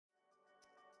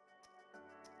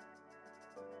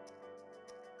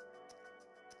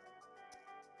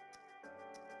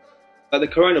The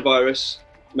coronavirus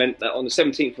meant that on the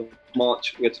 17th of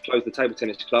March we had to close the table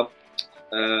tennis club,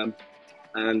 and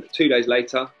 2 days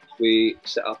later we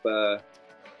set up a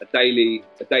daily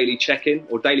check-in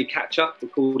or daily catch-up, we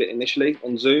called it initially,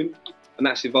 on Zoom, and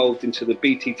that's evolved into the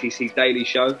BTTC Daily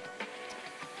Show.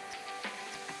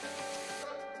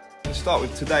 Let's start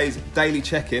with today's daily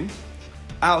check-in.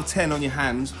 Out of 10 on your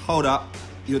hands, hold up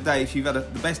your day. If you've had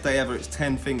the best day ever, it's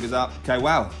 10 fingers up. Okay,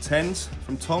 wow, 10s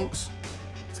from Tonks,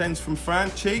 10s from Fran,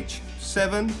 Cheech,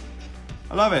 7.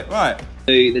 I love it, right.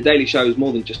 The Daily Show is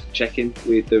more than just a check-in.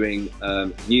 We're doing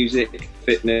music,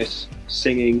 fitness,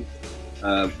 singing,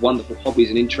 wonderful hobbies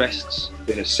and interests. We're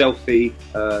doing a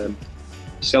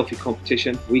selfie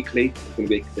competition weekly.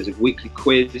 There's a weekly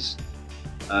quiz,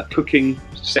 cooking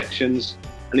sections,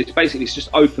 and it's just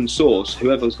open source.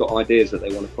 Whoever's got ideas that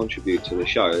they want to contribute to the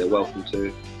show, they're welcome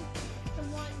to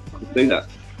do that.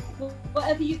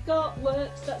 Whatever you've got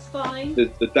works, that's fine.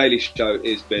 The Daily Show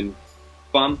has been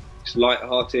fun, it's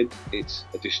light-hearted, it's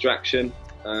a distraction,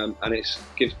 and it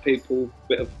gives people a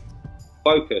bit of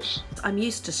focus. I'm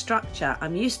used to structure,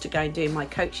 I'm used to going doing my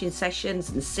coaching sessions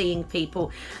and seeing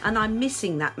people, and I'm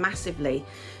missing that massively.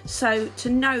 So to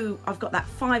know I've got that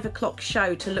 5 o'clock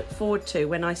show to look forward to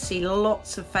when I see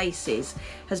lots of faces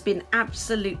has been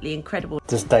absolutely incredible.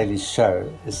 This Daily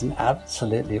Show is an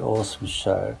absolutely awesome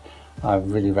show. I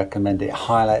really recommend it. It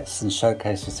highlights and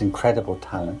showcases incredible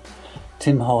talent.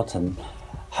 Tim Holtam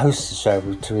hosts the show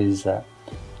with Teresa,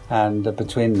 and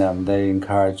between them they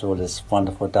encourage all this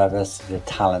wonderful diversity of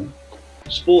talent.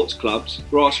 Sports clubs,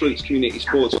 grassroots community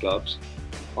sports clubs,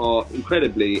 are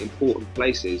incredibly important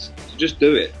places. So just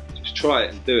do it, just try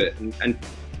it and do it. And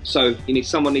so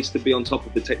someone needs to be on top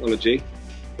of the technology.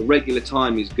 The regular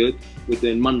time is good. We're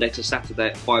doing Monday to Saturday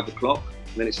at 5 o'clock,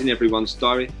 and then it's in everyone's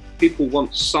diary. People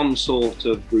want some sort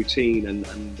of routine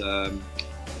and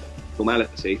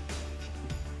formality.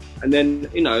 And then,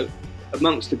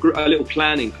 amongst a little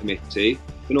planning committee,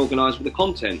 can organise with the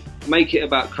content. Make it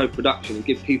about co-production and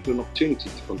give people an opportunity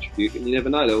to contribute, and you never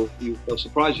know, they'll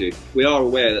surprise you. We are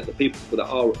aware that the people that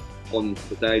are on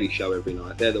the Daily Show every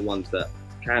night, they're the ones that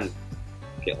can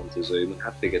get onto Zoom and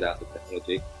have figured out the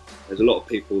technology. There's a lot of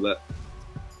people that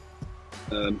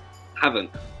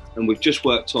haven't, and we've just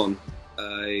worked on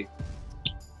a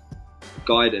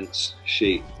guidance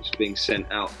sheet that's being sent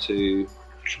out to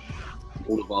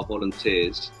all of our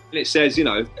volunteers. And it says,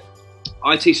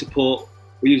 IT support,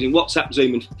 we're using WhatsApp,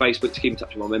 Zoom and Facebook to keep in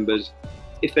touch with our members.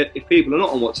 If people are not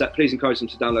on WhatsApp, please encourage them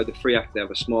to download the free app if they have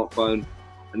a smartphone.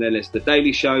 And then there's the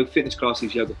Daily Show, fitness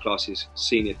classes, yoga classes,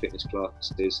 senior fitness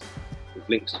classes, with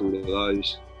links to all of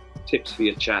those, tips for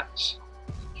your chats.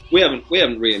 We haven't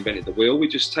reinvented the wheel,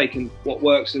 we've just taken what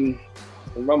works and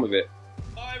run with it.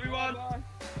 Bye everyone.